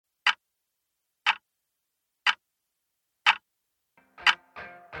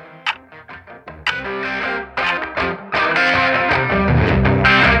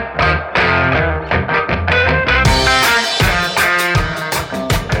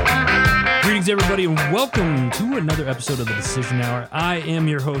Greetings, everybody, and welcome to another episode of the Decision Hour. I am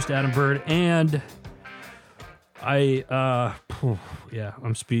your host, Adam Bird, and I'm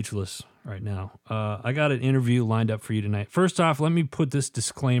speechless right now. I got an interview lined up for you tonight. First off, let me put this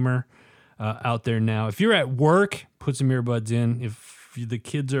disclaimer out there now. If you're at work, put some earbuds in. If the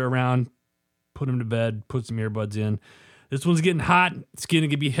kids are around, put them to bed, put some earbuds in. This one's getting hot. It's going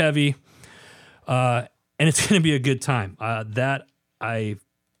to be heavy, and it's going to be a good time. That I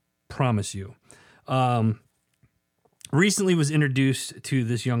promise you. Recently was introduced to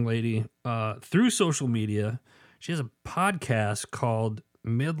this young lady through social media. She has a podcast called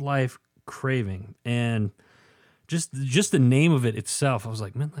Midlife Craving, and just the name of it itself, I was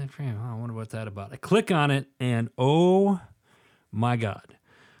like, Midlife Craving, I wonder what that's about. I click on it, and oh my God.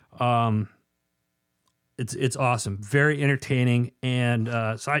 It's awesome. Very entertaining, and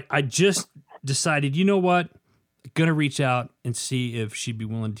so I just decided, you know what? Going to reach out and see if she'd be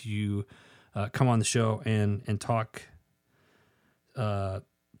willing to come on the show and talk to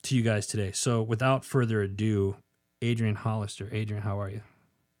you guys today. So without further ado, Adrienne Hollister. Adrienne, how are you?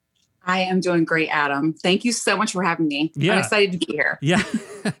 I am doing great, Adam. Thank you so much for having me. Yeah. I'm excited to be here. Yeah.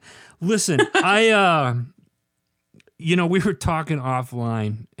 Listen, we were talking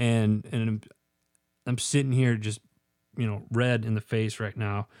offline, and I'm sitting here just, red in the face right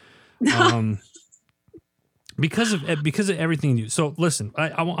now. Because of everything you do. So listen,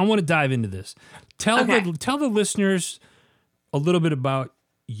 I want to dive into this. Tell the listeners a little bit about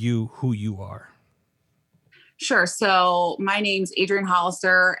you, who you are. Sure. So my name's Adrienne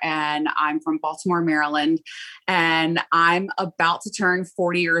Hollister, and I'm from Baltimore, Maryland, and I'm about to turn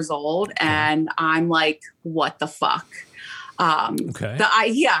 40 years old, and I'm like, what the fuck? Okay.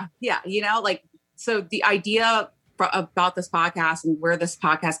 So the idea about this podcast and where this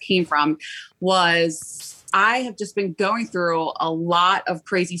podcast came from was I have just been going through a lot of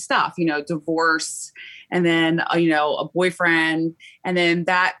crazy stuff, divorce, and then, a boyfriend, and then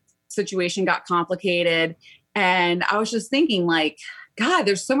that situation got complicated. And I was just thinking, like, God,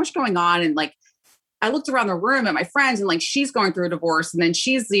 there's so much going on. And like, I looked around the room at my friends, and like, she's going through a divorce, and then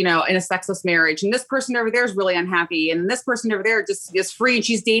she's, in a sexless marriage. And this person over there is really unhappy. And this person over there just is free, and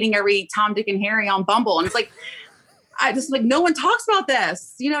she's dating every Tom, Dick, and Harry on Bumble. And it's like, no one talks about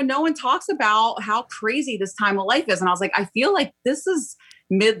this, no one talks about how crazy this time of life is. And I was like, I feel like this is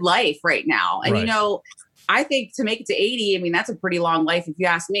midlife right now. And, right. I think to make it to 80, that's a pretty long life if you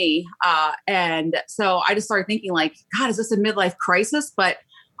ask me. And so I just started thinking like, God, is this a midlife crisis? But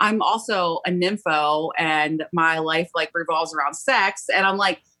I'm also a nympho, and my life like revolves around sex. And I'm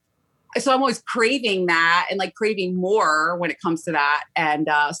like, so I'm always craving that and like craving more when it comes to that. And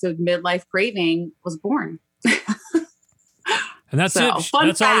so Midlife Craving was born. And that's it. That's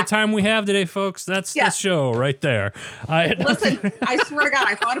all the time we have today, folks. That's the show right there. Listen, I swear to God,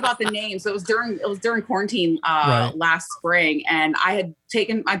 I thought about the name. So it was during quarantine last spring, and I had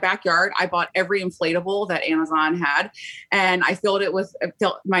taken my backyard. I bought every inflatable that Amazon had, and I filled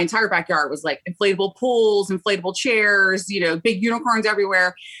my entire backyard was like inflatable pools, inflatable chairs, big unicorns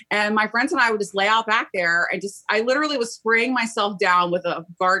everywhere. And my friends and I would just lay out back there, and I literally was spraying myself down with a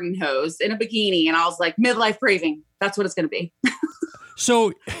garden hose in a bikini, and I was like, Midlife Craving. That's what it's going to be.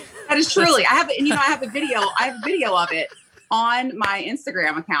 So that is truly, I have a video of it on my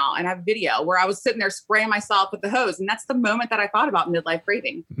Instagram account, and I have a video where I was sitting there spraying myself with the hose. And that's the moment that I thought about Midlife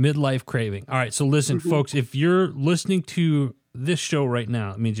Craving. Midlife Craving. All right. So listen, folks, if you're listening to this show right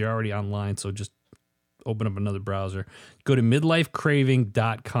now, it means you're already online. So just open up another browser, go to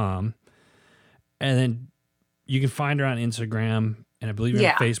midlifecraving.com, and then you can find her on Instagram, and I believe on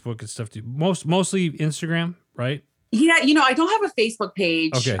Facebook and stuff too. Mostly Instagram, right? Yeah, I don't have a Facebook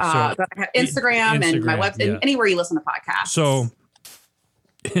page. Okay, so but I have Instagram and my website, and anywhere you listen to podcasts. So,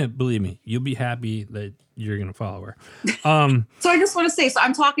 believe me, you'll be happy that you're going to follow her. So I just want to say, so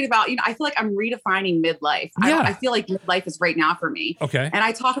I'm talking about, I feel like I'm redefining midlife. Yeah. I feel like midlife is right now for me. Okay. And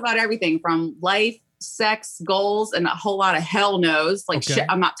I talk about everything from life, sex, goals, and a whole lot of hell no's, like shit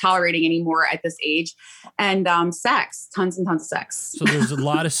I'm not tolerating anymore at this age, and sex, tons and tons of sex. So there's a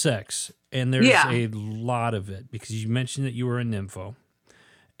lot of sex. And there's a lot of it, because you mentioned that you were a nympho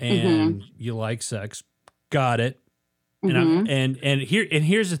and you like sex. Got it. And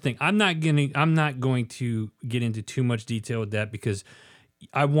here's the thing. I'm not going to get into too much detail with that, because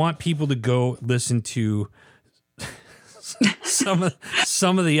I want people to go listen to some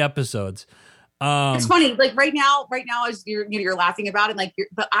of the episodes. It's funny, like right now, as you're laughing about it, like,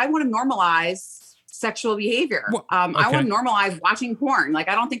 but I want to normalize sexual behavior. Well, I want to normalize watching porn. Like,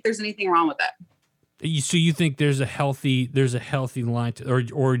 I don't think there's anything wrong with it. So you think there's a healthy line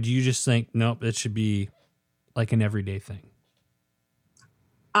to, or do you just think, nope, it should be like an everyday thing?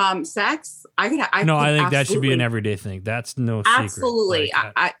 Sex, I No, think I think that should be an absolutely. everyday thing. That's no Absolutely.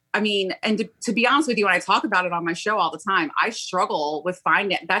 secret. I mean, and to be honest with you, when I talk about it on my show all the time, I struggle with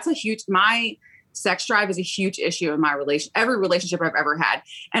finding that's a huge, my sex drive is a huge issue in my every relationship I've ever had.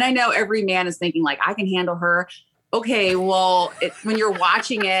 And I know every man is thinking like, I can handle her. Okay. Well, when you're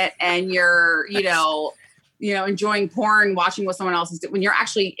watching it and you're, enjoying porn, watching what someone else is doing, when you're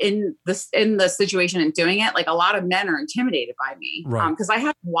actually in the situation and doing it, like a lot of men are intimidated by me. Right. Cause I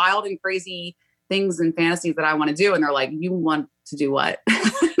have wild and crazy things and fantasies that I want to do. And they're like, you want to do what?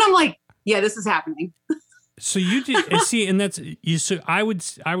 And I'm like, yeah, this is happening. So you did, and see, and that's you. So I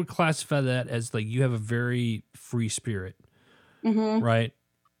would classify that as like you have a very free spirit, right?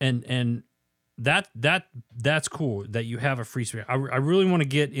 And that's cool that you have a free spirit. I really want to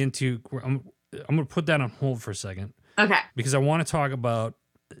get into. I'm going to put that on hold for a second, okay? Because I want to talk about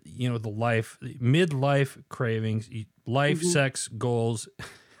the midlife cravings, life, sex goals,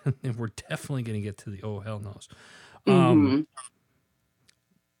 and we're definitely going to get to the oh hell no's,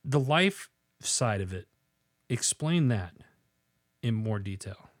 the life side of it. Explain that in more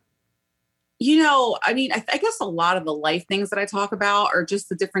detail. I mean, I guess a lot of the life things that I talk about are just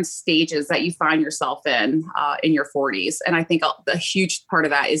the different stages that you find yourself in your 40s. And I think a huge part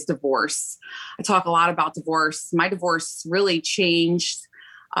of that is divorce. I talk a lot about divorce. My divorce really changed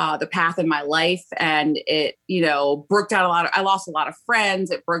the path in my life. And it, broke down I lost a lot of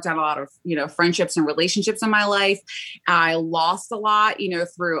friends. It broke down a lot of, friendships and relationships in my life. I lost a lot,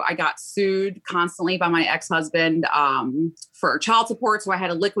 I got sued constantly by my ex-husband for child support. So I had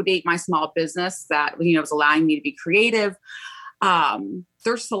to liquidate my small business that, was allowing me to be creative.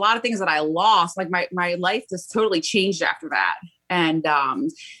 There's just a lot of things that I lost. Like my life just totally changed after that. And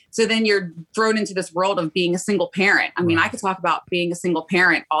so then you're thrown into this world of being a single parent. I mean, I could talk about being a single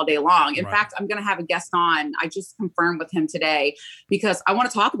parent all day long. In fact, I'm going to have a guest on. I just confirmed with him today because I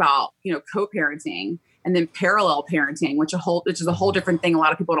want to talk about, co-parenting and then parallel parenting, which is a whole different thing a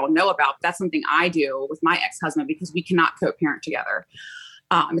lot of people don't know about. That's something I do with my ex-husband because we cannot co-parent together.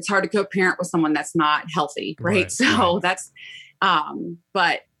 It's hard to co-parent with someone that's not healthy. Right. So that's,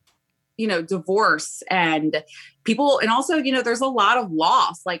 but divorce and people, and also, there's a lot of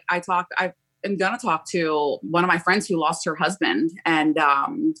loss. Like I am going to talk to one of my friends who lost her husband and,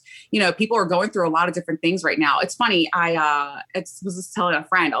 people are going through a lot of different things right now. It's funny. I was just telling a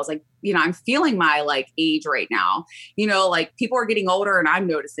friend, I was like, I'm feeling my like age right now, like people are getting older and I'm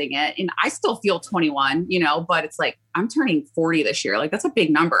noticing it and I still feel 21, but it's like, I'm turning 40 this year. Like that's a big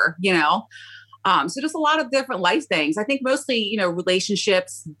number, so just a lot of different life things. I think mostly,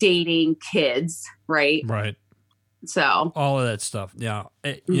 relationships, dating, kids, right? Right. So all of that stuff. Yeah.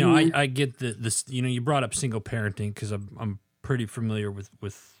 I get this, you brought up single parenting because I'm pretty familiar with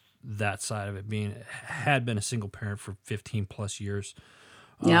that side of it had been a single parent for 15 plus years.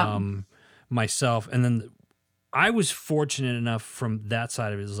 Myself. And then I was fortunate enough from that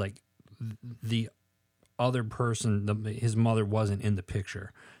side of it is like the other person, his mother wasn't in the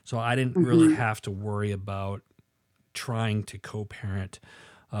picture. So I didn't really have to worry about trying to co-parent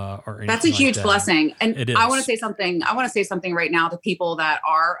or anything. That's a huge blessing. And I want to say something right now to people that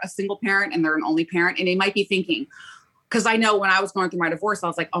are a single parent and they're an only parent. And they might be thinking, because I know when I was going through my divorce, I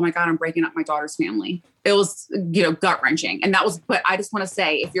was like, oh my God, I'm breaking up my daughter's family. It was, gut wrenching. And but I just want to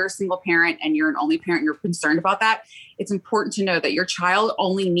say, if you're a single parent and you're an only parent, you're concerned about that, it's important to know that your child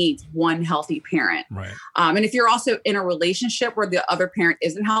only needs one healthy parent. Right. And if you're also in a relationship where the other parent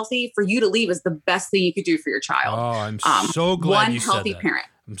isn't healthy, for you to leave is the best thing you could do for your child. Oh, I'm so glad you said that. One healthy parent.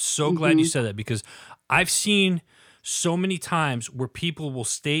 I'm so glad you said that because I've seen so many times where people will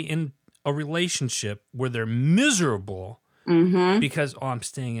stay in a relationship where they're miserable because, I'm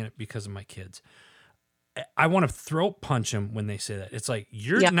staying in it because of my kids. I want to throat punch them when they say that. It's like,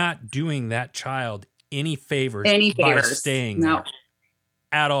 you're not doing that child any favors by staying there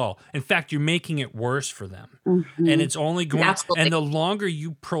at all. In fact, you're making it worse for them. And it's only going, and the longer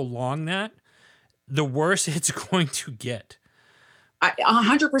you prolong that, the worse it's going to get.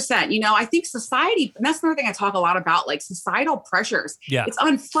 100%. I think society, and that's another thing I talk a lot about, like societal pressures. Yeah. It's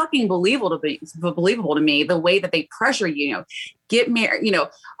unfucking believable to me, the way that they pressure you, get married,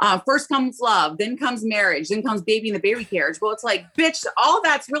 first comes love, then comes marriage, then comes baby in the baby carriage. Well, it's like, bitch, all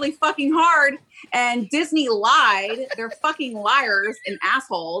that's really fucking hard. And Disney lied. They're fucking liars and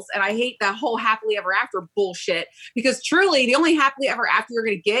assholes. And I hate that whole happily ever after bullshit because truly the only happily ever after you're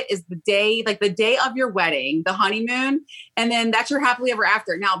going to get is the day of your wedding, the honeymoon. And then that's your happily ever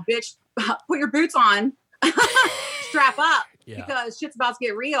after. Now, bitch, put your boots on, strap up. Yeah. Because shit's about to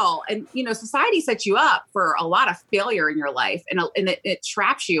get real. And, society sets you up for a lot of failure in your life. And it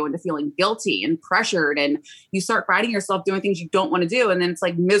traps you into feeling guilty and pressured. And you start fighting yourself doing things you don't want to do. And then it's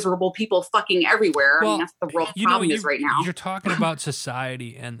like miserable people fucking everywhere. Well, I mean, that's the world problem is right now. You're talking about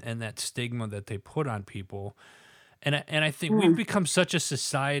society and that stigma that they put on people. And I think we've become such a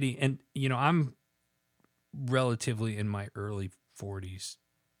society. And, I'm relatively in my early 40s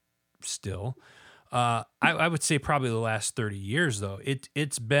still. I would say probably the last 30 years, though.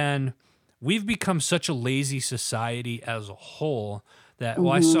 We've become such a lazy society as a whole that,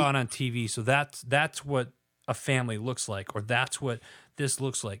 I saw it on TV, so that's what a family looks like, or that's what this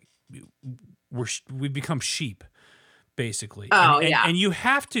looks like. We've become sheep, basically. And you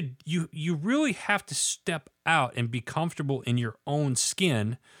have to, you really have to step out and be comfortable in your own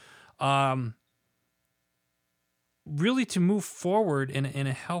skin, really to move forward in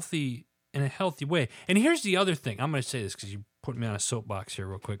a healthy way. And here's the other thing. I'm going to say this because you put me on a soapbox here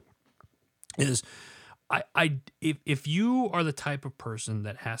real quick. Is if you are the type of person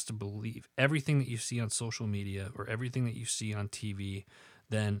that has to believe everything that you see on social media or everything that you see on TV,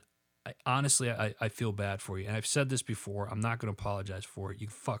 then honestly, I feel bad for you. And I've said this before. I'm not going to apologize for it. You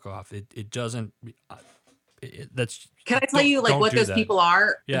fuck off. It doesn't. That's. Can I tell you what those people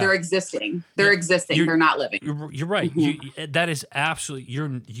are? Yeah. They're existing. They're existing. They're not living. You're right. That is absolutely.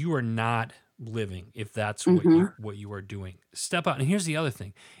 You are not living if that's what you are doing. Step out. And here's the other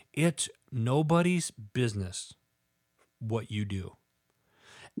thing. It's nobody's business what you do.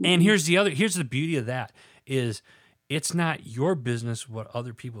 And here's the beauty of that is it's not your business what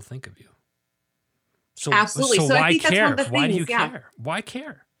other people think of you. So absolutely. So why care? Why do you care? Why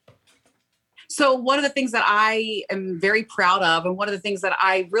care? So one of the things that I am very proud of, and one of the things that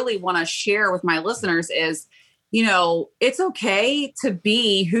I really want to share with my listeners is, it's okay to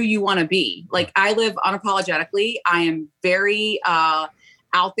be who you want to be. Like, I live unapologetically. I am very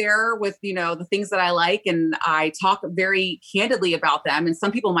out there with, the things that I like, and I talk very candidly about them. And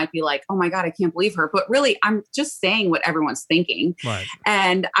some people might be like, oh my God, I can't believe her. But really, I'm just saying what everyone's thinking. Right.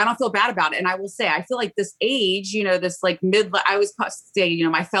 And I don't feel bad about it. And I will say, I feel like this age, this like midlife, I always say,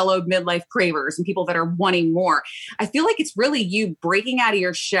 my fellow midlife cravers and people that are wanting more. I feel like it's really you breaking out of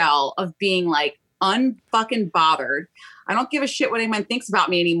your shell of being like unfucking bothered. I don't give a shit what anyone thinks about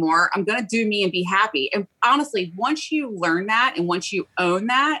me anymore. I'm going to do me and be happy. And honestly, once you learn that and once you own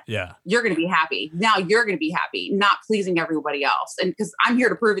that, you're going to be happy. Now you're going to be happy, not pleasing everybody else. And because I'm here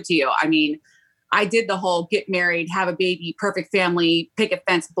to prove it to you. I mean, I did the whole get married, have a baby, perfect family, picket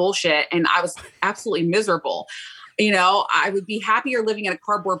fence bullshit. And I was absolutely miserable. I would be happier living in a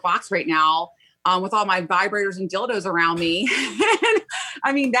cardboard box right now with all my vibrators and dildos around me.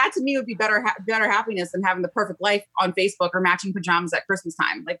 I mean, that to me would be better happiness than having the perfect life on Facebook or matching pajamas at Christmas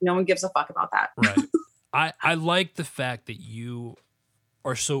time. Like, no one gives a fuck about that. Right. I like the fact that you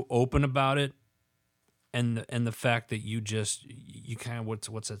are so open about it, and the fact that you kind of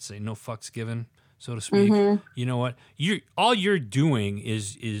what's that say? No fucks given, so to speak. You know what? All you're doing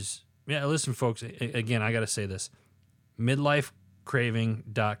is listen, folks. Again, I got to say this: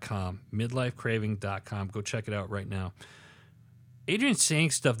 midlifecraving.com, midlifecraving.com. Go check it out right now. Adrienne's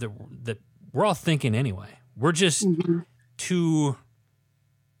saying stuff that we're all thinking anyway. We're just too,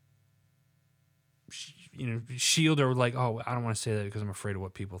 shield or like, oh, I don't want to say that because I'm afraid of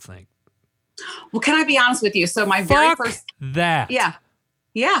what people think. Well, can I be honest with you? So my very first that. Yeah.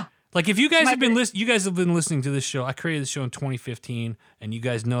 Like if you guys have been listening to this show, I created this show in 2015, and you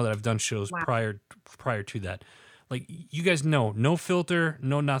guys know that I've done shows prior to that. Like, you guys know, no filter,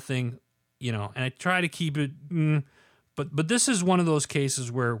 no nothing, and I try to keep it. But this is one of those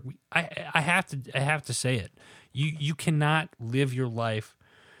cases where I have to say it. You cannot live your life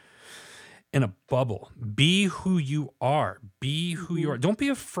in a bubble. Be who you are. Be who you are. Don't be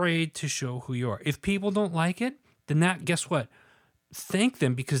afraid to show who you are. If people don't like it, then guess what? Thank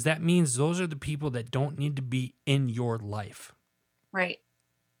them, because that means those are the people that don't need to be in your life. Right.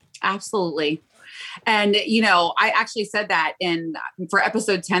 Absolutely. And, I actually said that for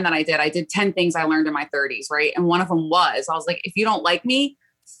episode 10 that I did 10 things I learned in my 30s. Right. And one of them I was like, if you don't like me,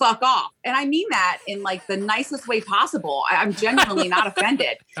 fuck off. And I mean that in like the nicest way possible. I'm genuinely not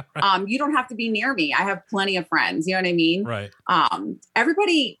offended. Right. You don't have to be near me. I have plenty of friends. You know what I mean? Right.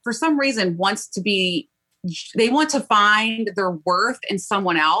 Everybody for some reason they want to find their worth in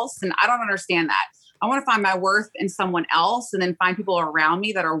someone else. And I don't understand that. I want to find my worth in someone else and then find people around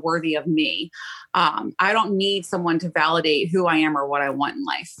me that are worthy of me. I don't need someone to validate who I am or what I want in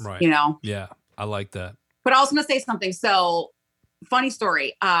life. Right. Yeah, I like that. But I was going to say something. So funny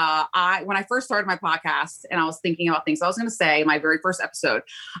story. When I first started my podcast and I was thinking about things, I was going to say my very first episode,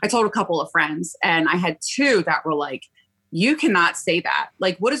 I told a couple of friends, and I had two that were like, you cannot say that.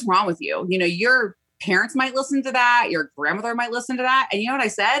 Like, what is wrong with you? You know, your parents might listen to that. Your grandmother might listen to that. And you know what I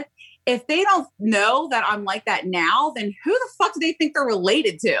said? If they don't know that I'm like that now, then who the fuck do they think they're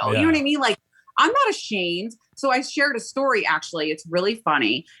related to? Yeah. You know what I mean? Like, I'm not ashamed. So I shared a story, actually. It's really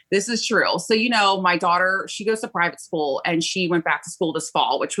funny. This is true. So, you know, my daughter, she goes to private school and she went back to school this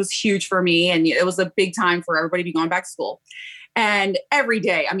fall, which was huge for me. And it was a big time for everybody to be going back to school. And every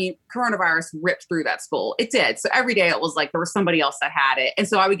day, I mean, coronavirus ripped through that school. It did. So every day it was like there was somebody else that had it. And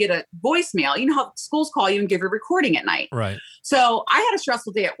so I would get a voicemail. You know how schools call you and give you a recording at night. Right. So I had a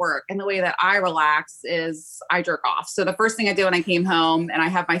stressful day at work. And the way that I relax is I jerk off. So the first thing I did when I came home, and I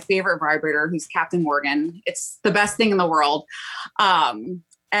have my favorite vibrator, who's Captain Morgan. It's the best thing in the world.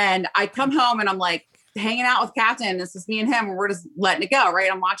 And I come home and I'm like hanging out with Captain. This is me and him. And we're just letting it go.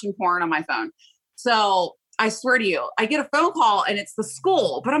 Right. I'm watching porn on my phone. So I swear to you, I get a phone call and it's the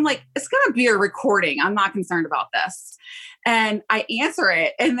school, but I'm like, it's going to be a recording. I'm not concerned about this. And I answer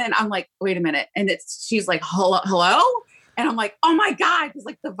it. And then I'm like, wait a minute. And she's like, hello. And I'm like, oh my God. Cause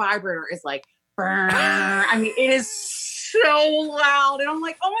like the vibrator is like, burr. I mean, it is so loud. And I'm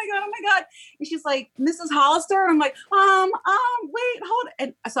like, oh my God. And she's like, Mrs. Hollister. And I'm like, wait, hold.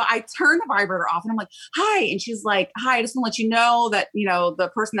 And so I turn the vibrator off and I'm like, hi. And she's like, hi, I just want to let you know that, you know, the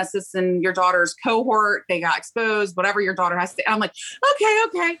person that sits in your daughter's cohort, they got exposed, whatever your daughter has to. And I'm like,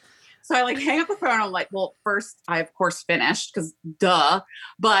 okay. So I like hang up the phone. I'm like, well, first I of course finished because duh.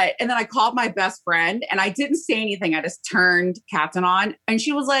 And then I called my best friend and I didn't say anything. I just turned Captain on and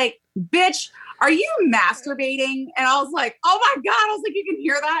she was like, bitch, are you masturbating? And I was like, oh my God. I was like, you can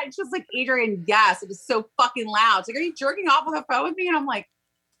hear that? And she was like, Adrienne, yes, it was so fucking loud. She's like, are you jerking off on the phone with me? And I'm like,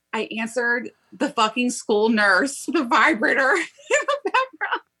 I answered the fucking school nurse, the vibrator in the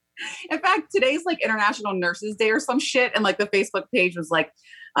background. In fact, today's like International Nurses Day or some shit. And like the Facebook page was like,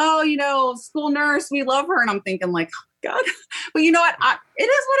 oh, you know, school nurse, we love her. And I'm thinking like, oh God, but you know what? It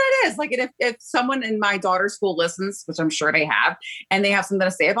is what it is. Like if someone in my daughter's school listens, which I'm sure they have, and they have something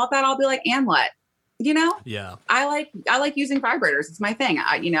to say about that, I'll be like, and what? You know? Yeah. I like using vibrators. It's my thing.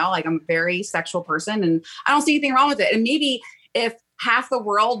 You know, like I'm a very sexual person and I don't see anything wrong with it. And maybe if half the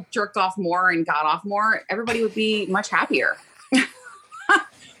world jerked off more and got off more, everybody would be much happier.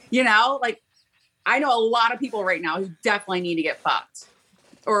 You know, like I know a lot of people right now who definitely need to get fucked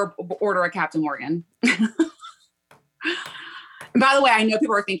or order a Captain Morgan. And by the way, I know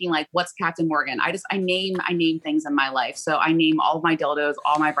people are thinking like, what's Captain Morgan? I name things in my life. So I name all of my dildos,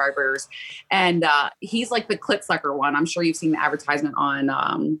 all my vibrators. And he's like the clit sucker one. I'm sure you've seen the advertisement on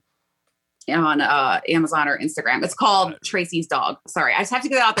Amazon or Instagram. It's called Tracy's Dog. Sorry, I just have to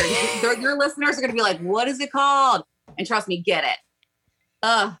get it out there. Your listeners are going to be like, what is it called? And trust me, get it.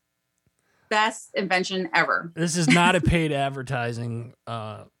 Best invention ever. This is not a paid advertising.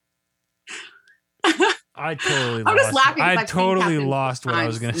 I totally I'm just laughing. I totally lost what I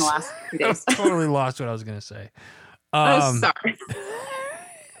was going to say. The last few days. I totally lost what I was going to say. Sorry.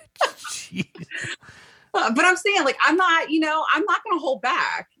 But I'm saying like, I'm not going to hold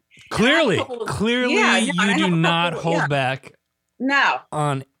back. Clearly, you do not hold back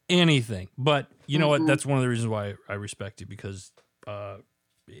on anything. But you know what? That's one of the reasons why I respect you because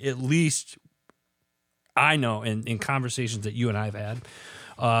at least I know in conversations that you and I have had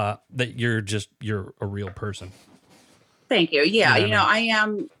that you're a real person. Thank you. Yeah, you know I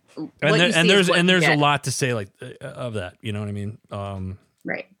am. And there's a lot to say like of that. You know what I mean?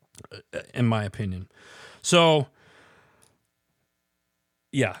 Right. In my opinion. So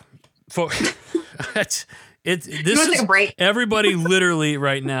yeah, this is take a break? Everybody literally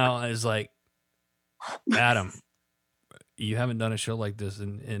right now is like, Adam, you haven't done a show like this,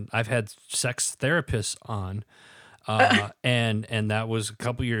 and I've had sex therapists on, and that was a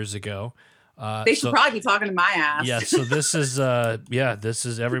couple years ago. They should probably be talking to my ass. Yeah, so this is I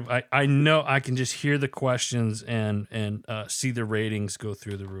know I can just hear the questions and see the ratings go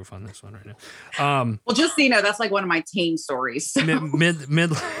through the roof on this one right now. Well, just so you know, that's like one of my tame stories.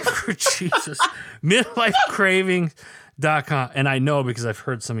 Midlife, Jesus, midlifecraving.com, and I know because I've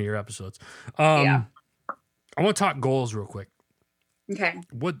heard some of your episodes. I want to talk goals real quick. Okay.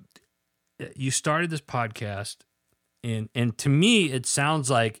 What you started this podcast. And to me, it sounds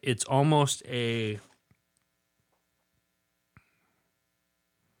like it's almost it's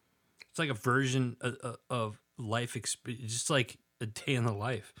like a version of life experience, just like a day in the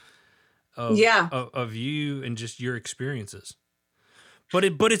life of you and just your experiences. But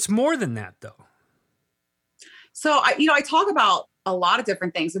it's more than that, though. So I talk about a lot of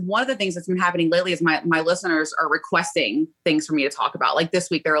different things. And one of the things that's been happening lately is my listeners are requesting things for me to talk about. Like this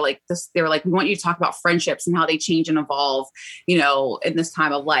week, they were like, we want you to talk about friendships and how they change and evolve, in this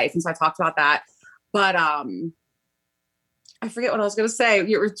time of life. And so I talked about that. But I forget what I was going to say.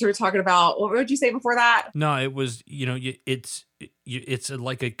 You were talking about, what would you say before that? No, it was, it's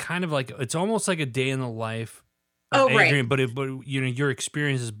like a kind of like, it's almost like a day in the life of Adrienne, right. but your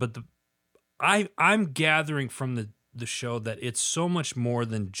experiences, but I'm gathering from the show that it's so much more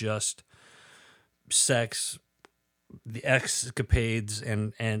than just sex, the escapades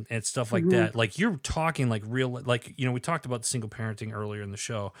and stuff like that. Like you're talking like real, like, we talked about single parenting earlier in the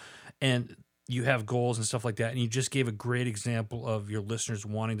show, and you have goals and stuff like that. And you just gave a great example of your listeners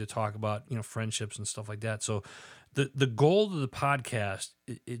wanting to talk about, friendships and stuff like that. So the goal of the podcast,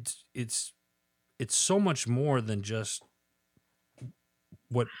 it's so much more than just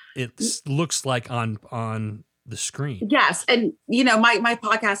what it looks like on the screen. Yes. And, my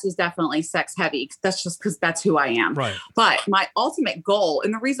podcast is definitely sex heavy. That's just because that's who I am. Right. But my ultimate goal,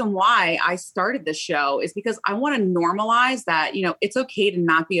 and the reason why I started this show, is because I want to normalize that, it's okay to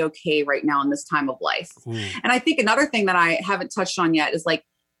not be okay right now in this time of life. Ooh. And I think another thing that I haven't touched on yet is like,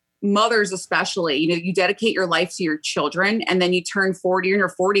 mothers especially, you dedicate your life to your children, and then you turn 40 in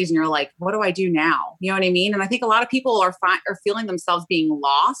your 40s and you're like, what do I do now? You know what I mean? And I think a lot of people are feeling themselves being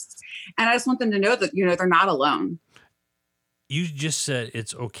lost. And I just want them to know that, they're not alone. You just said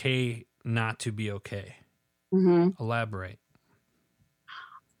it's okay not to be okay. Elaborate.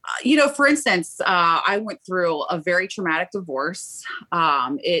 For instance, I went through a very traumatic divorce.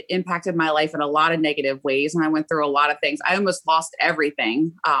 It impacted my life in a lot of negative ways, and I went through a lot of things. I almost lost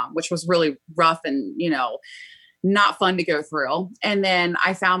everything, which was really rough and, not fun to go through. And then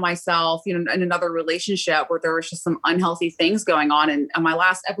I found myself, in another relationship where there was just some unhealthy things going on. And on my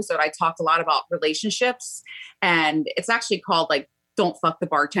last episode, I talked a lot about relationships, and it's actually called like, don't fuck the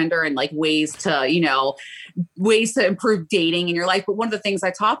bartender, and like ways to improve dating in your life. But one of the things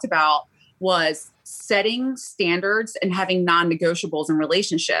I talked about was setting standards and having non-negotiables in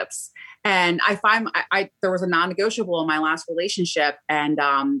relationships. And I find there was a non-negotiable in my last relationship, and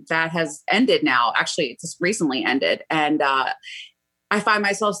that has ended now. Actually, it just recently ended. And I find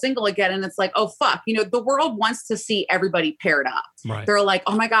myself single again. And it's like, oh, fuck, the world wants to see everybody paired up. Right. They're like,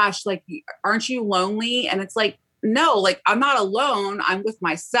 oh my gosh, like, aren't you lonely? And it's like, no, like, I'm not alone. I'm with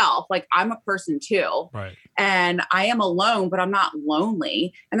myself. Like, I'm a person too. Right. And I am alone, but I'm not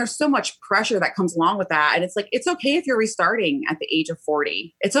lonely. And there's so much pressure that comes along with that. And it's like, it's okay if you're restarting at the age of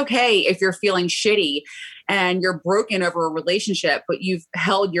 40. It's okay if you're feeling shitty and you're broken over a relationship, but you've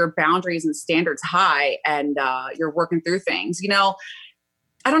held your boundaries and standards high, and you're working through things.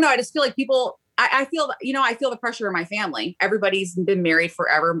 I don't know. I just feel like people, I feel the pressure in my family. Everybody's been married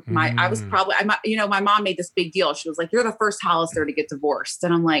forever. My mom made this big deal. She was like, you're the first Hollister to get divorced.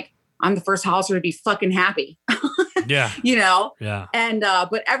 And I'm like, I'm the first Hollister to be fucking happy. Yeah. Yeah. And,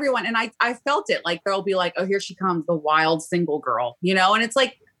 but everyone, and I felt it, like, they'll be like, oh, here she comes, the wild single girl, and it's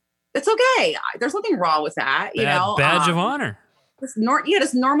like, it's okay. There's nothing wrong with that. Badge of honor. Just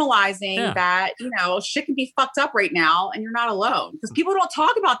normalizing that, shit can be fucked up right now, and you're not alone, because people don't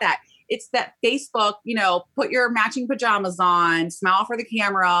talk about that. It's that Facebook, put your matching pajamas on, smile for the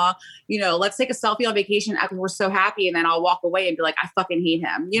camera, let's take a selfie on vacation after we're so happy. And then I'll walk away and be like, I fucking hate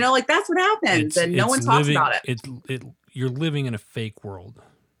him. Like, that's what happens. And no one talks about it. You're living in a fake world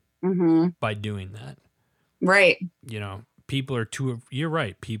by doing that. Right. People are you're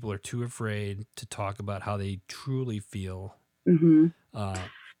right. People are too afraid to talk about how they truly feel.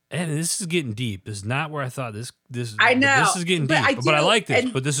 And this is getting deep. This is not where I thought this. I know this is getting deep, but I like this.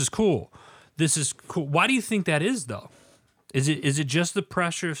 But this is cool. This is cool. Why do you think that is, though? Is it just the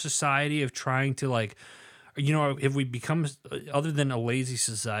pressure of society of trying to, like, have we become, other than a lazy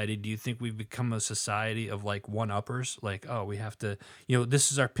society? Do you think we've become a society of like one-uppers? Like, oh, we have to,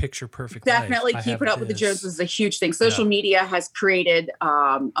 this is our picture perfect. Definitely keeping up with the Joneses is a huge thing. Social media has created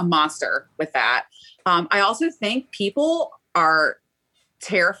a monster with that. I also think people are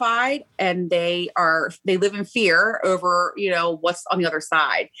terrified, and they live in fear over, what's on the other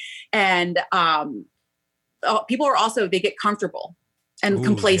side. And people are also, they get comfortable and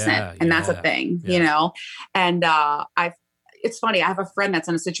complacent, and that's a thing, and it's funny. I have a friend that's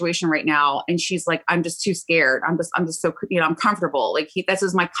in a situation right now, and she's like, I'm just too scared. I'm just so, I'm comfortable. Like, this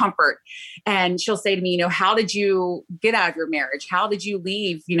is my comfort. And she'll say to me, how did you get out of your marriage? How did you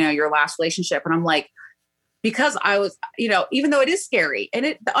leave, your last relationship? And I'm like, because I was, even though it is scary, and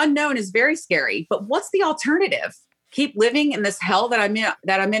the unknown is very scary, but what's the alternative? Keep living in this hell that I'm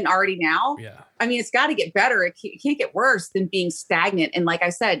in already now. Yeah. I mean, it's got to get better. It can't get worse than being stagnant. And like I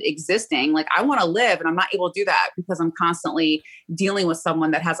said, existing. Like, I want to live, and I'm not able to do that because I'm constantly dealing with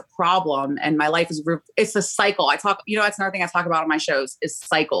someone that has a problem, and my life it's a cycle. That's another thing I talk about on my shows is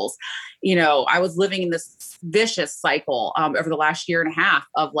cycles. I was living in this vicious cycle over the last year and a half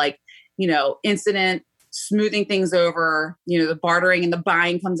of, like, incident, smoothing things over, the bartering and the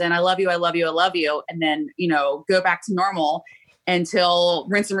buying comes in. I love you. I love you. I love you. And then, go back to normal until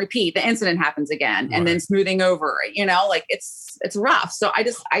rinse and repeat. The incident happens again, and then smoothing over, like it's rough. So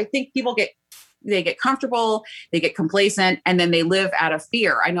I think people they get comfortable, they get complacent, and then they live out of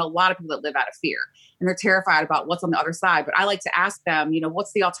fear. I know a lot of people that live out of fear, and they're terrified about what's on the other side. But I like to ask them,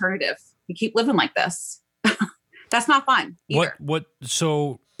 what's the alternative? You keep living like this. That's not fun either.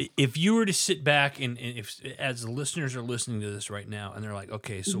 So if you were to sit back and if, as the listeners are listening to this right now, and they're like,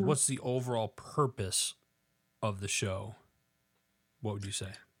 okay, so what's the overall purpose of the show? What would you say?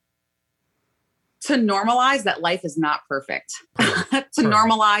 To normalize that life is not perfect.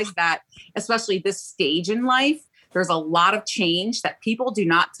 Normalize that, especially this stage in life, there's a lot of change that people do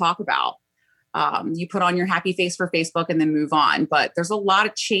not talk about. You put on your happy face for Facebook and then move on. But there's a lot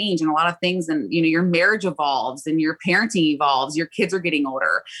of change and a lot of things. And, your marriage evolves and your parenting evolves. Your kids are getting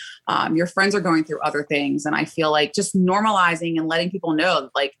older. Your friends are going through other things. And I feel like just normalizing and letting people know,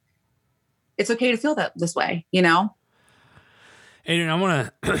 like, it's okay to feel this way, Adrienne, I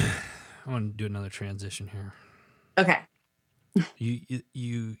want to do another transition here. Okay.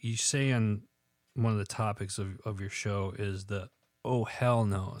 You say on one of the topics of your show is the oh hell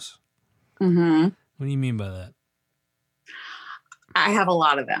no's. Mm-hmm. What do you mean by that? I have a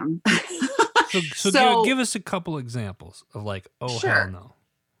lot of them. So give us a couple examples of like, oh, sure. Hell no.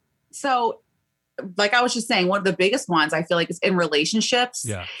 So like I was just saying, one of the biggest ones I feel like is in relationships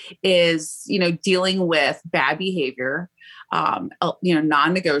is, dealing with bad behavior,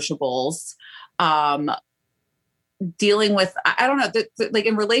 non-negotiables, dealing with, I don't know, like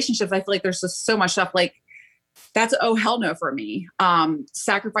in relationships, I feel like there's just so much stuff like, that's oh hell no for me.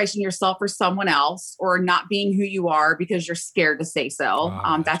 Sacrificing yourself for someone else or not being who you are because you're scared to say so.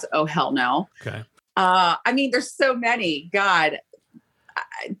 That's oh hell no. Okay. There's so many. God,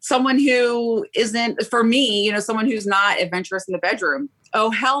 someone who isn't for me, someone who's not adventurous in the bedroom.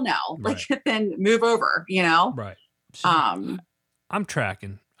 Oh hell no. Right. Like then move over, Right. So, I'm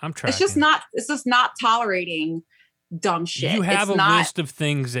tracking. It's just not tolerating dumb shit. You have list of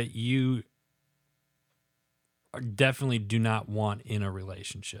things that you definitely do not want in a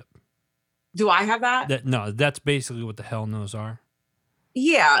relationship. Do I have that? No, that's basically what the hell no's are.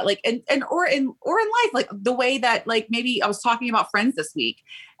 Yeah, like or in life, like the way that like maybe I was talking about friends this week,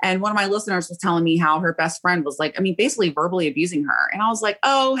 and one of my listeners was telling me how her best friend was like, basically verbally abusing her, and I was like,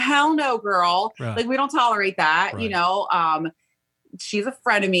 oh hell no, girl, right. Like we don't tolerate that, right. She's a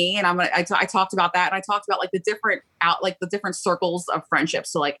friend of me, and I talked about that, and I talked about like the different circles of friendship.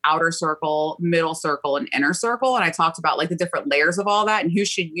 So like outer circle, middle circle, and inner circle. And I talked about like the different layers of all that and who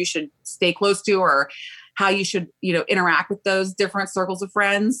you should stay close to or how you should, interact with those different circles of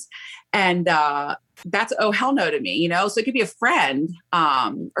friends. And that's oh hell no to me, So it could be a friend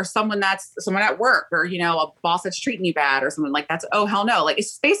or someone at work or, a boss that's treating you bad or something like that's oh hell no. Like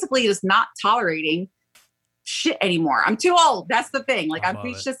it's basically just not tolerating shit anymore. I'm too old. That's the thing. Like I've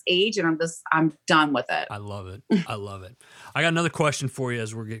reached this age and I'm done with it. I love it. I love it. I got another question for you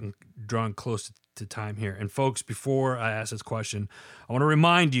as we're getting drawn close to time here. And folks, before I ask this question, I want to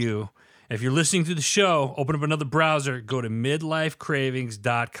remind you, if you're listening to the show, open up another browser, go to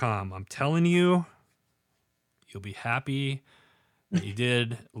midlifecravings.com. I'm telling you, you'll be happy that you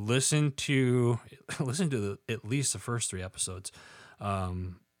did. Listen to at least the first 3 episodes.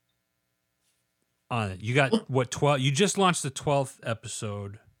 On it. You got what 12? You just launched the 12th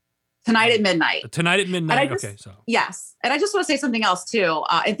episode tonight at midnight. Okay, so yes, and I just want to say something else too.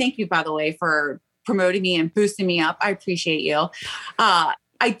 And thank you, by the way, for promoting me and boosting me up. I appreciate you. One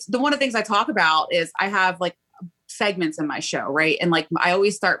of the things I talk about is I have like segments in my show, right? And like I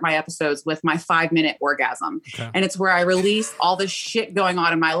always start my episodes with my 5-minute orgasm, and it's where I release all the shit going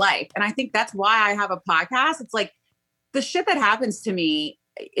on in my life. And I think that's why I have a podcast. It's like the shit that happens to me.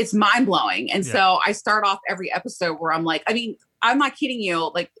 It's mind blowing. And so I start off every episode where I'm like, I'm not kidding you.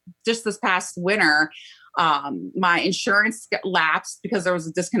 Like just this past winter, my insurance lapsed because there was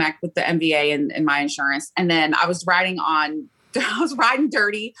a disconnect with the MVA and my insurance. And then I was riding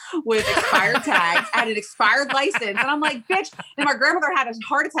dirty with expired tags. I had an expired license. And I'm like, bitch. And my grandmother had a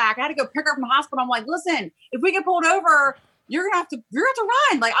heart attack. I had to go pick her up from the hospital. I'm like, listen, if we get pulled over, you're gonna have to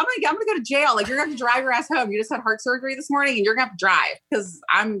run. Like I'm gonna go to jail. Like you're gonna have to drive your ass home. You just had heart surgery this morning and you're gonna have to drive because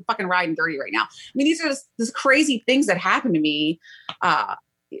I'm fucking riding dirty right now. These are just crazy things that happen to me.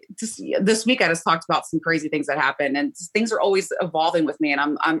 Just this week, I just talked about some crazy things that happen, and things are always evolving with me.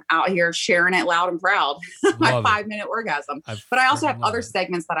 And I'm out here sharing it loud and proud. My 5-minute orgasm. But I also have other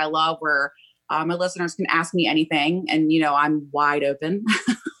segments that I love where my listeners can ask me anything, and I'm wide open.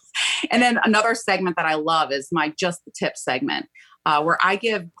 And then another segment that I love is my Just the Tip segment. where I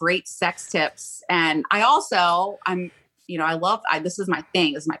give great sex tips. And this is my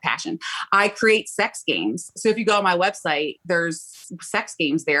thing. This is my passion. I create sex games. So if you go on my website, there's sex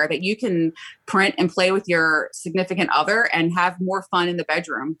games there that you can print and play with your significant other and have more fun in the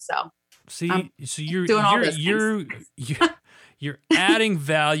bedroom. So you're adding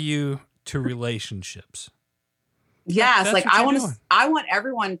value to relationships. Yes. Like I want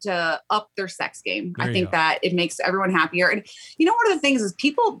everyone to up their sex game. I think that it makes everyone happier. And one of the things is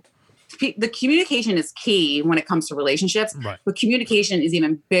the communication is key when it comes to relationships, right. But communication is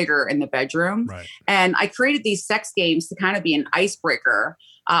even bigger in the bedroom. Right. And I created these sex games to kind of be an icebreaker.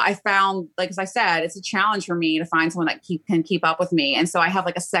 I found, like, as I said, it's a challenge for me to find someone that can keep up with me. And so I have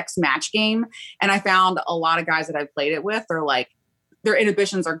like a sex match game. And I found a lot of guys that I've played it with are like, their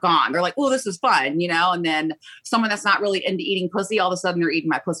inhibitions are gone. They're like, oh, this is fun, and then someone that's not really into eating pussy, all of a sudden they're eating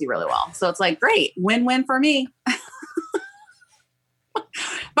my pussy really well. So it's like, great, win-win for me.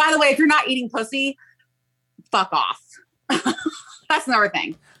 By the way, if you're not eating pussy, fuck off. That's another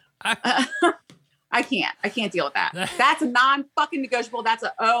thing. I can't deal with that. That's a non-fucking negotiable. That's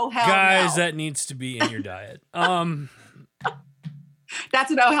a hell guys, no. That needs to be in your diet.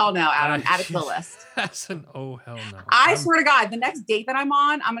 That's an hell no, Adam. Add it to the list. That's an hell no. I swear to God, the next date that I'm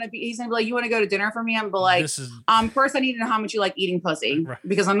on, he's gonna be like, you want to go to dinner for me? I'm gonna be like, first I need to know how much you like eating pussy, right.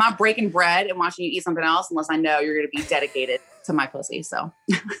 Because I'm not breaking bread and watching you eat something else unless I know you're gonna be dedicated to my pussy. So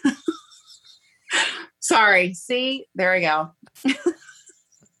sorry. See, there we go.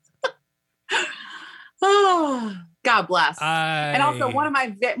 Oh, God bless. And also one of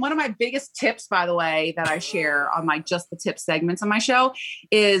my biggest tips, by the way, that I share on my Just the Tip segments on my show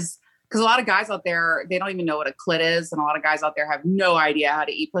is, because a lot of guys out there, they don't even know what a clit is. And a lot of guys out there have no idea how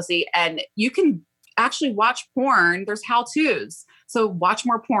to eat pussy. And you can actually watch porn. There's how-tos. So watch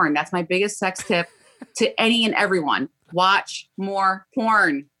more porn. That's my biggest sex tip to any and everyone. Watch more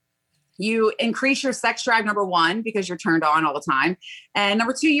porn. You increase your sex drive, number one, because you're turned on all the time. And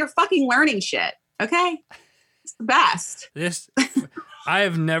number two, you're fucking learning shit. Okay? It's the best. I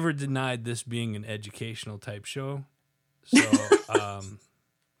have never denied this being an educational type show. So,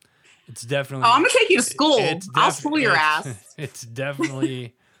 it's definitely. Oh, I'm gonna take you to school. I'll school your ass. It's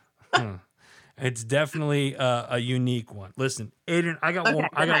definitely. It's definitely a unique one. Listen, Adrienne, I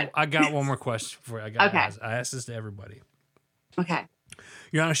got one more question for you. I asked this to everybody. Okay.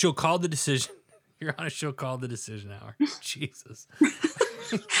 You're on a show called The Decision. You're on a show called The Decision Hour. Jesus.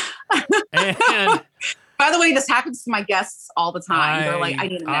 And by the way, this happens to my guests all the time. They're like, I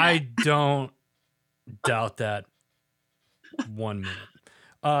need a minute. I don't doubt that 1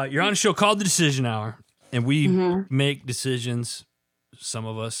 minute. You're on a show called The Decision Hour, and we make decisions, some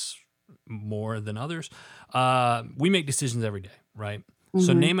of us more than others. We make decisions every day, right? Mm-hmm.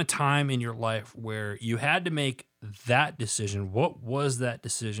 So name a time in your life where you had to make that decision. What was that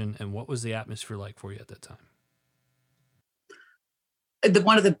decision, and what was the atmosphere like for you at that time?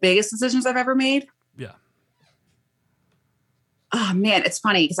 One of the biggest decisions I've ever made? Yeah. Oh, man, it's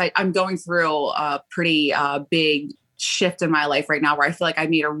funny because I'm going through a pretty big shift in my life right now where I feel like I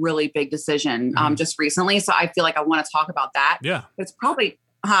made a really big decision just recently. So I feel like I want to talk about that. Yeah. It's probably,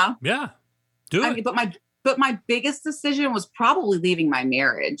 Yeah. Do it. But my biggest decision was probably leaving my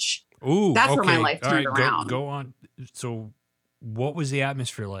marriage. Ooh, that's where my life turned around. Go on. So what was the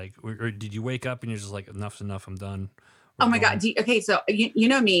atmosphere like? Or did you wake up and you're just like, enough's enough, I'm done? Oh my God. Okay. So you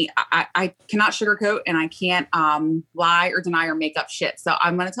know me, I cannot sugarcoat and I can't lie or deny or make up shit. So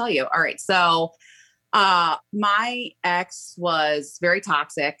I'm going to tell you. All right. So my ex was very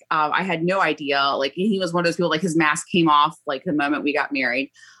toxic. I had no idea. Like he was one of those people, like his mask came off like the moment we got married.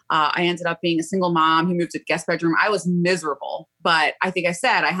 I ended up being a single mom. He moved to a guest bedroom. I was miserable, but I think I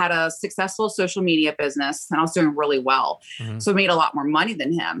said I had a successful social media business and I was doing really well. Mm-hmm. So I made a lot more money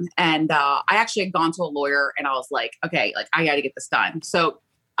than him. And I actually had gone to a lawyer and I was like, okay, like I got to get this done. So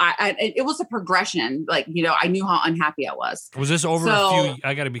it was a progression. Like, I knew how unhappy I was. Was this over a few,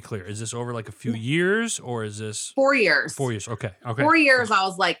 I got to be clear. Is this over like a few years or is this 4 years? 4 years. Okay. 4 years. I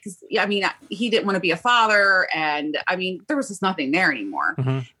was like, he didn't want to be a father. And there was just nothing there anymore.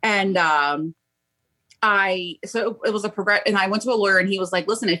 Mm-hmm. And, so it was a progress. And I went to a lawyer and he was like,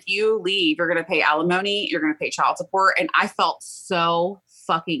 listen, if you leave, you're going to pay alimony, you're going to pay child support. And I felt so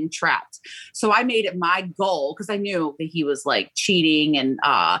fucking trapped. So I made it my goal because I knew that he was like cheating and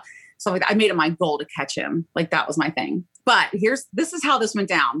stuff like that. I made it my goal to catch him. Like that was my thing. But this is how this went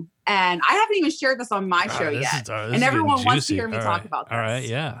down. And I haven't even shared this on my show yet. And everyone wants to hear me talk about this. All right.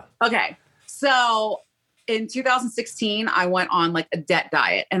 Yeah. Okay. So in 2016, I went on like a debt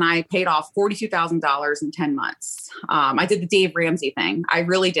diet and I paid off $42,000 in 10 months. I did the Dave Ramsey thing. I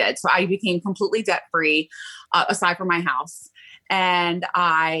really did. So I became completely debt free aside from my house. and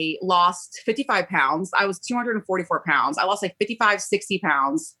I lost 55 pounds. I was 244 pounds. I lost like 55, 60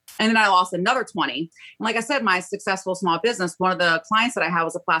 pounds. And then I lost another 20. And like I said, my successful small business, one of the clients that I had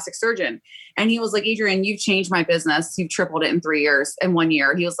was a plastic surgeon. And he was like, Adrienne, you've changed my business. You've tripled it in 3 years, in 1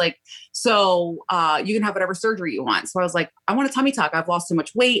 year. He was like, so you can have whatever surgery you want. So I was like, I want a tummy tuck. I've lost so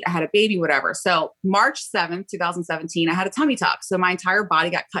much weight. I had a baby, whatever. So March 7th, 2017, I had a tummy tuck. So my entire body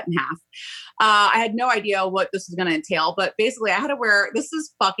got cut in half. I had no idea what this was going to entail, but basically I had to wear, this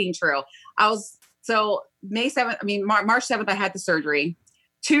is fucking true. March 7th, I had the surgery.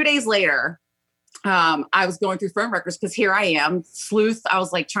 2 days later, I was going through phone records because here I am, sleuth. I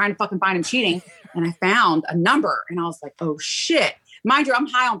was like trying to fucking find him cheating. And I found a number and I was like, oh shit. Mind you, I'm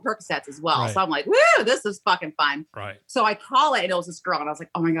high on Percocets as well. Right. So I'm like, woo, this is fucking fun. Right. So I call it and it was this girl and I was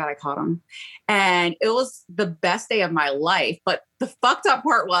like, oh my God, I caught him. And it was the best day of my life. But the fucked up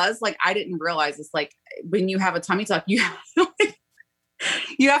part was like, I didn't realize this. Like when you have a tummy tuck, you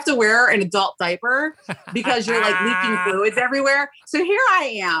have to wear an adult diaper because you're like leaking fluids everywhere. So here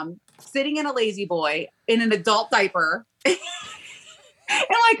I am sitting in a lazy boy in an adult diaper and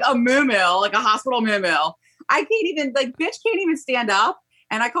like a moo-moo, like a hospital moo-moo. I can't even, like, bitch can't even stand up.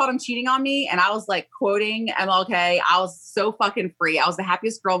 And I caught him cheating on me. And I was like quoting MLK. I was so fucking free. I was the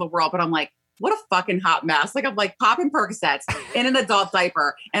happiest girl in the world. But I'm like, what a fucking hot mess. Like I'm like popping Percocets in an adult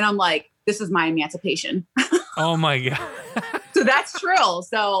diaper. And I'm like, this is my emancipation. Oh my God. So that's true.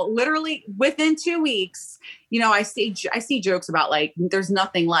 So literally within 2 weeks, you know, I see jokes about like, there's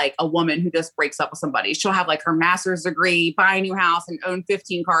nothing like a woman who just breaks up with somebody. She'll have like her master's degree, buy a new house and own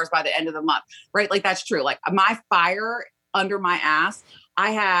 15 cars by the end of the month. Right. Like that's true. Like my fire under my ass,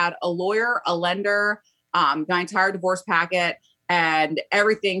 I had a lawyer, a lender, my entire divorce packet and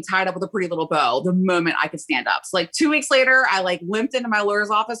everything tied up with a pretty little bow the moment I could stand up. So like 2 weeks later, I like limped into my lawyer's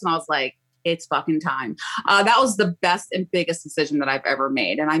office and I was like, it's fucking time. That was the best and biggest decision that I've ever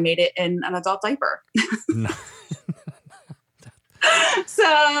made. And I made it in an adult diaper.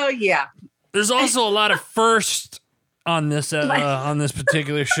 So yeah. There's also a lot of firsts on this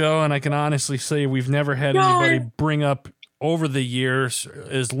particular show. And I can honestly say we've never had anybody bring up over the years,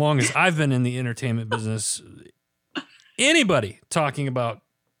 as long as I've been in the entertainment business, anybody talking about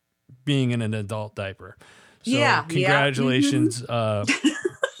being in an adult diaper. So congratulations. Yeah.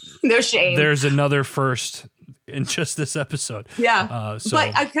 No shame. There's another first in just this episode. Yeah.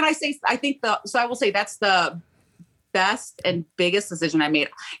 But can I say, I will say that's the best and biggest decision I made.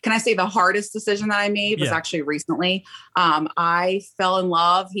 Can I say the hardest decision that I made was actually recently? I fell in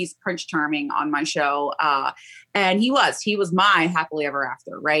love. He's Prince Charming on my show. And he was my happily ever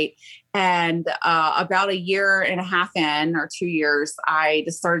after. Right. And about a year and a half in or 2 years, I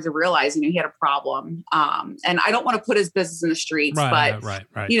just started to realize, you know, he had a problem. And I don't want to put his business in the streets, but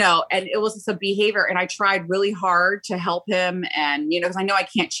you know, and it was just a behavior. And I tried really hard to help him. And, you know, because I know I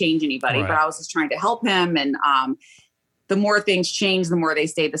can't change anybody, but I was just trying to help him. And the more things change, the more they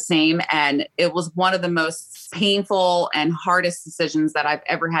stay the same. And it was one of the most painful and hardest decisions that I've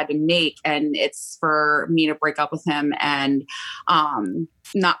ever had to make. And it's for me to break up with him and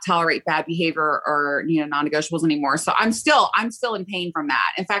not tolerate bad behavior or, you know, non-negotiables anymore. So I'm still in pain from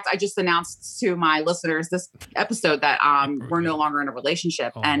that. In fact, I just announced to my listeners this episode that we're no longer in a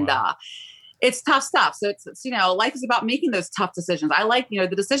relationship. It's tough stuff. So it's, you know, life is about making those tough decisions. I like, you know,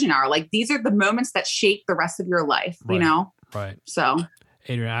 the decision hour, like these are the moments that shape the rest of your life, you know? Right. So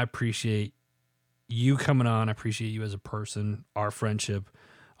Adrienne, I appreciate you coming on. I appreciate you as a person, our friendship.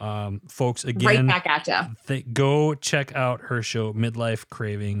 Folks, again, right back at you. Go check out her show, Midlife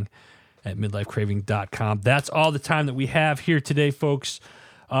Craving, at midlifecraving.com. That's all the time that we have here today, folks.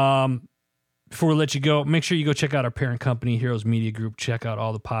 Before we let you go, make sure you go check out our parent company, Heroes Media Group. Check out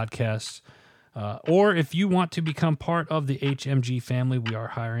all the podcasts. Or if you want to become part of the HMG family, we are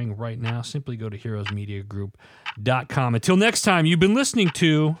hiring right now. Simply go to heroesmediagroup.com. Until next time, you've been listening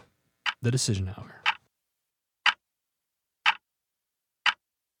to The Decision Hour.